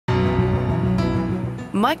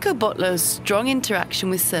Michael Botlo's strong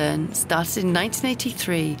interaction with CERN started in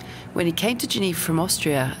 1983 when he came to Geneva from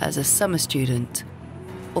Austria as a summer student.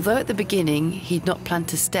 Although at the beginning he'd not planned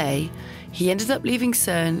to stay, he ended up leaving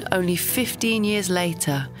CERN only 15 years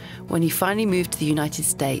later when he finally moved to the United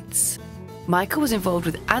States. Michael was involved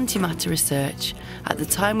with antimatter research at the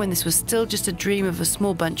time when this was still just a dream of a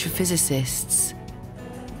small bunch of physicists.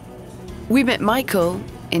 We met Michael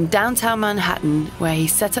in downtown Manhattan, where he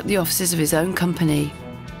set up the offices of his own company.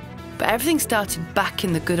 But everything started back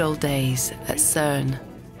in the good old days at CERN.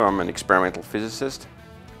 I'm an experimental physicist.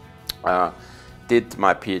 Did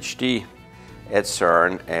my PhD at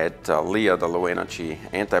CERN at LEO, the low energy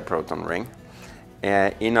antiproton ring.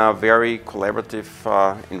 In a very collaborative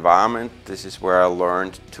environment. This is where I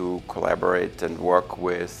learned to collaborate and work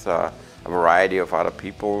with a variety of other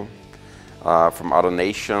people from other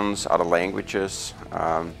nations, other languages.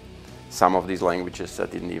 Some of these languages I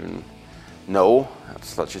didn't even know,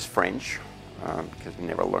 such as French, because we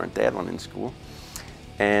never learned that one in school.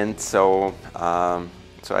 And so,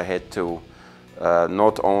 so I had to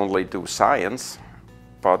not only do science,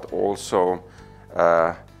 but also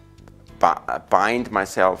bind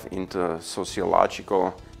myself into a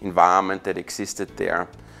sociological environment that existed there,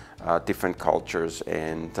 different cultures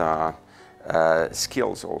and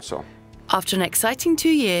skills also. After an exciting 2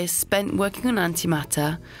 years spent working on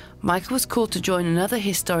antimatter, Michael was called to join another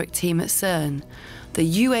historic team at CERN,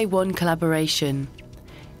 the UA1 collaboration.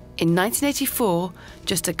 In 1984,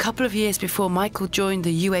 just a couple of years before Michael joined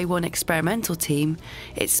the UA1 experimental team,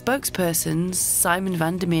 its spokespersons Simon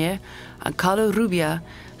van der Meer and Carlo Rubbia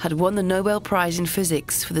had won the Nobel Prize in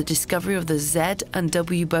Physics for the discovery of the Z and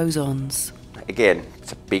W bosons. Again,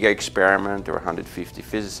 it's a bigger experiment. There were 150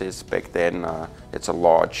 physicists back then. It's a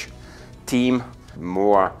large team,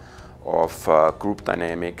 more of group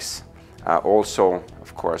dynamics. Also,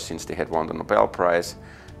 of course, since they had won the Nobel Prize,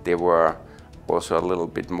 they were also a little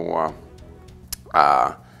bit more,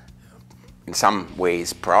 in some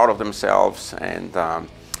ways, proud of themselves and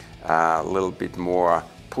a little bit more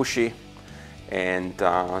pushy. And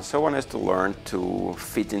so one has to learn to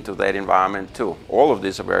fit into that environment too. All of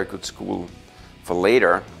this is a very good school for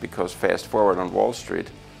later, because fast forward on Wall Street,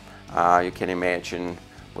 you can imagine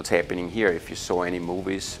what's happening here. If you saw any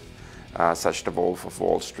movies, such The Wolf of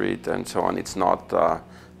Wall Street and so on, it's not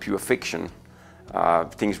pure fiction.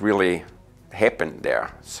 Things really happen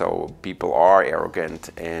there. So people are arrogant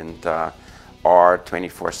and are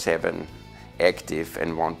 24/7 active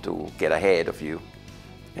and want to get ahead of you.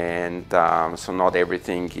 And so not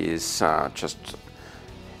everything is just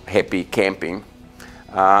happy camping.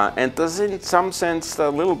 And there's in some sense a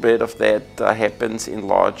little bit of that happens in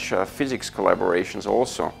large physics collaborations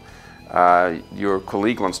also. Your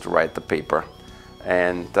colleague wants to write the paper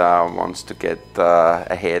and wants to get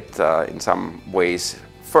ahead in some ways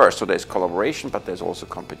first. So there's collaboration, but there's also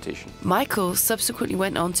competition. Michael subsequently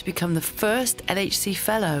went on to become the first LHC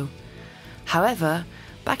fellow. However,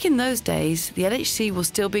 back in those days, the LHC was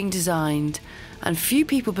still being designed, and few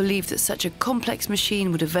people believed that such a complex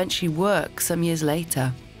machine would eventually work some years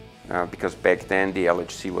later. Because back then the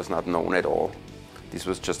LHC was not known at all. This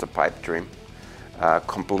was just a pipe dream.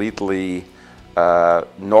 Completely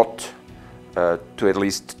not, to at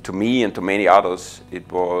least to me and to many others,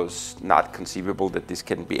 it was not conceivable that this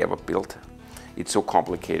can be ever built. It's so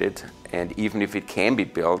complicated, and even if it can be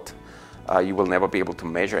built, you will never be able to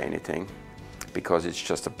measure anything, because it's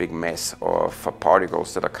just a big mess of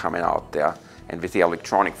particles that are coming out there. And with the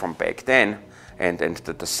electronic from back then and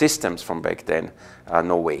the systems from back then,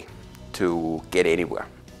 no way to get anywhere.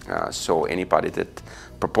 So anybody that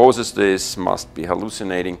proposes this must be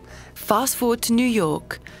hallucinating. Fast forward to New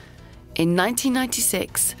York. In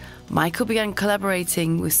 1996, Michael began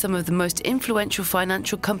collaborating with some of the most influential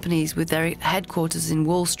financial companies with their headquarters in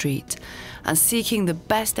Wall Street and seeking the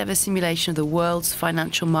best ever simulation of the world's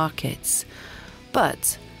financial markets.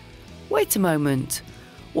 But wait a moment,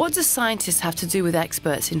 what do scientists have to do with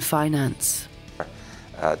experts in finance?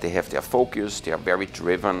 They have their focus, they are very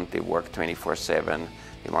driven, they work 24/7,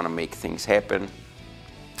 they want to make things happen.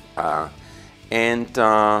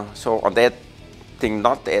 So on that thing,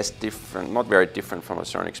 not very different from a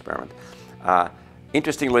CERN experiment.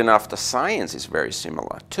 Interestingly enough, the science is very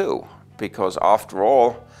similar too, because after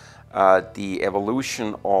all, the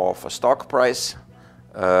evolution of a stock price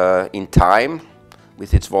in time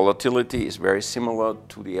with its volatility is very similar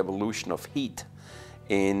to the evolution of heat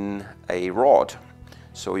in a rod.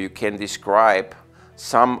 So you can describe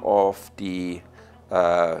some of the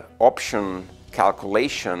option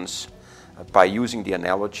calculations by using the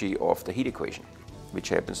analogy of the heat equation, which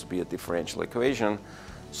happens to be a differential equation.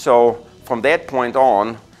 So from that point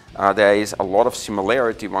on, There is a lot of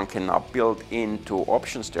similarity one can now build into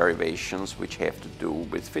options derivations which have to do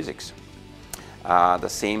with physics. The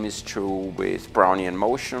same is true with Brownian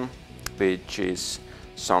motion, which is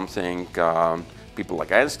something people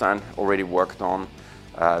like Einstein already worked on.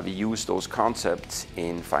 We use those concepts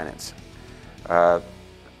in finance.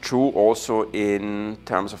 True also in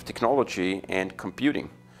terms of technology and computing.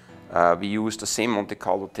 We use the same Monte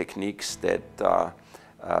Carlo techniques that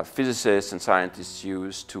physicists and scientists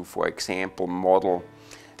use to, for example, model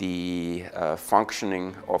the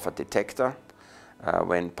functioning of a detector.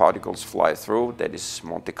 When particles fly through, that is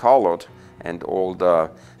Monte Carloed, and all the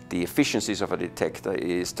efficiencies of a detector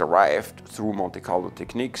is derived through Monte Carlo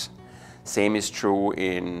techniques. Same is true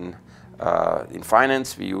in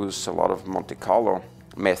finance. We use a lot of Monte Carlo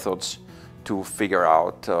methods to figure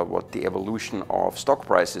out what the evolution of stock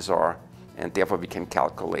prices are, and therefore we can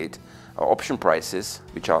calculate option prices,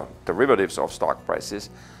 which are derivatives of stock prices,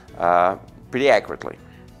 pretty accurately.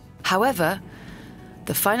 However,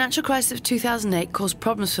 the financial crisis of 2008 caused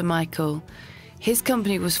problems for Michael. His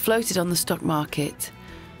company was floated on the stock market.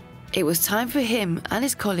 It was time for him and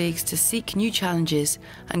his colleagues to seek new challenges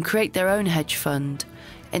and create their own hedge fund,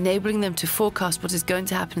 enabling them to forecast what is going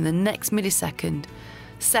to happen in the next millisecond,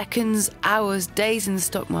 seconds, hours, days in the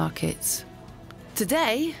stock markets.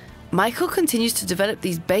 Today, Michael continues to develop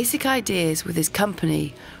these basic ideas with his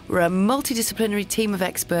company, where a multidisciplinary team of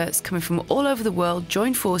experts coming from all over the world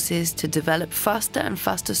join forces to develop faster and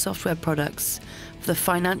faster software products for the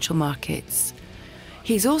financial markets.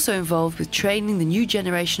 He's also involved with training the new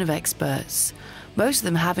generation of experts, most of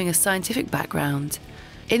them having a scientific background.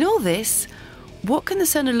 In all this, what can the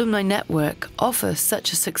CERN Alumni Network offer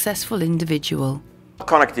such a successful individual?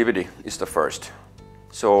 Connectivity is the first.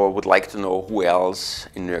 So I would like to know who else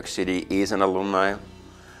in New York City is an alumni.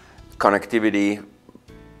 Connectivity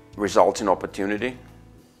results in opportunity,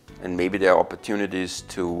 and maybe there are opportunities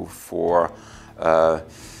for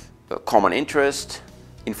common interest,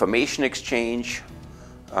 information exchange,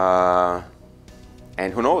 and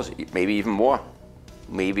who knows, maybe even more.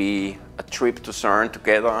 Maybe a trip to CERN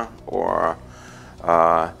together, or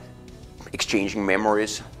exchanging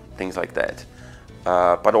memories, things like that.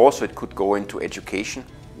 But also it could go into education.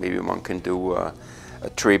 Maybe one can do a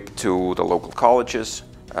trip to the local colleges.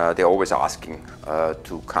 They're always asking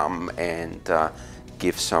to come and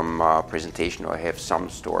give some presentation or have some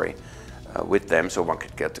story with them, so one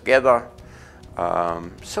could get together.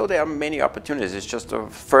 So there are many opportunities. It's just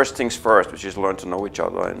first things first, which is learn to know each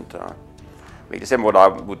other. And like I said, what I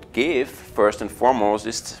would give first and foremost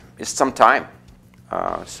is some time.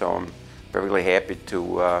 So I'm perfectly happy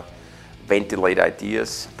to ventilate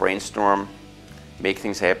ideas, brainstorm, make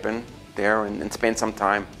things happen there, and spend some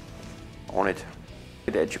time on it.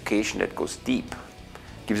 The education that goes deep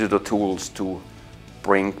gives you the tools to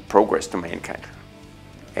bring progress to mankind,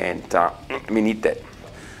 and we need that.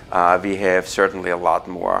 We have certainly a lot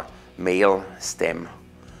more male STEM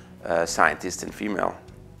scientists than female,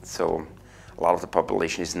 so a lot of the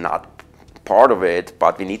population is not part of it,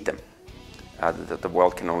 but we need them. The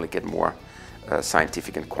world can only get more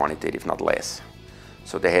scientific and quantitative, not less.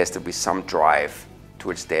 So there has to be some drive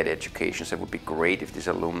towards that education. So it would be great if these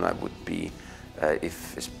alumni would be,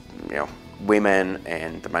 if women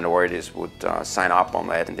and the minorities would sign up on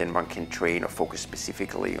that, and then one can train or focus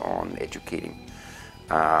specifically on educating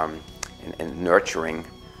and nurturing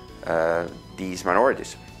these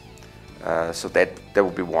minorities. So that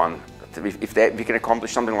would be one. If we can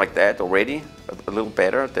accomplish something like that already, a little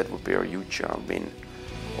better, that would be a huge win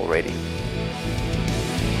already.